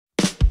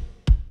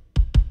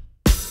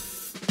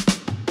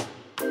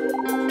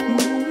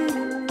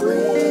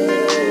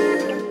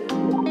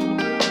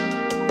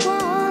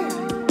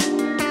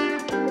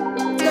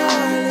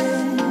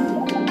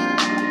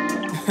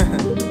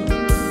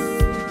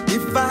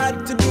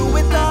had to do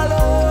it all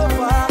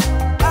over,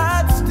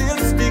 I'd still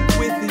stick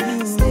with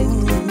you.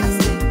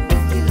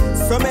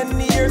 So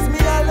many years me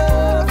I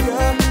love you,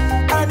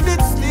 and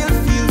it still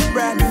feels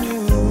brand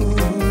new.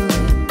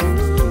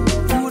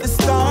 Through the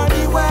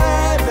stormy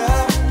weather,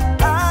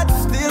 I'd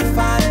still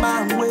find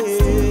my way.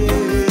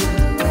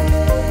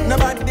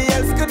 Nobody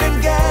else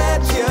couldn't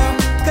get you,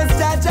 'cause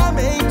Jaja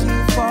made you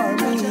for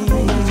me.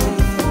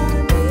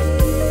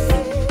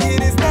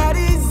 It is not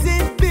easy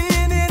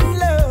being in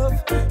love.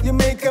 You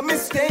make a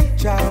mistake,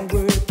 try and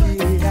work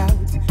it out.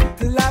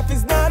 Life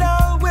is not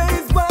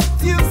always what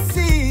you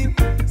see.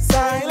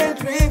 Silent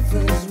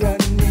rivers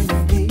running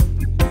deep.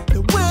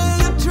 The way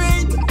you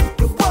treat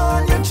the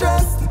one you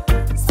trust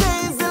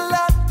says a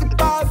lot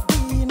about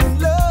being in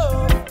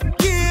love.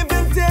 Give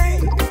and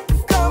take,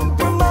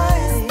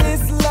 compromise.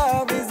 This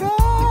love is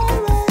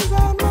always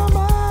on my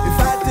mind. If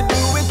I had to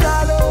do it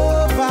all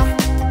over,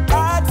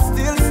 I'd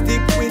still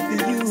stick with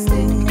you.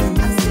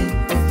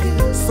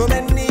 So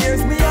many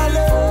years me I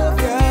love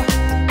you,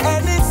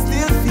 and it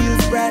still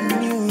feels brand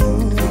new.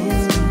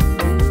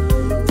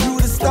 Through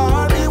the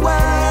stormy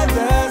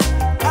weathers,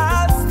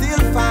 I'll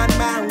still find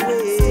my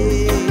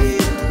way.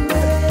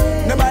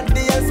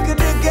 Nobody else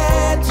could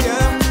get you,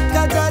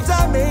 'cause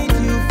I made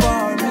you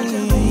for me.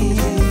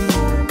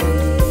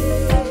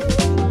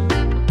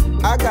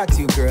 I got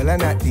you, girl,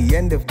 and at the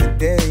end of the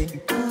day,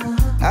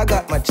 I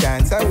got my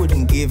chance, I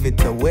wouldn't give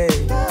it away.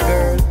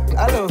 Girl,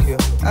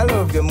 I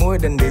love you more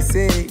than they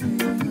say.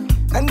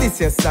 And this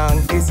your song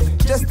is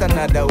just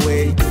another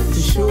way to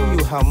show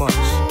you how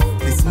much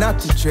it's not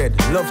to dread.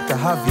 Love to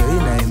have you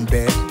in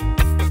bed.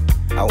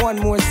 I want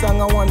more song,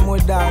 I want more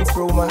dance,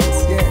 romance,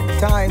 yeah.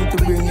 Time to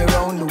bring you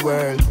around the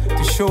world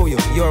to show you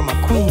you're my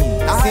queen.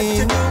 I had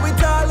to do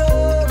it all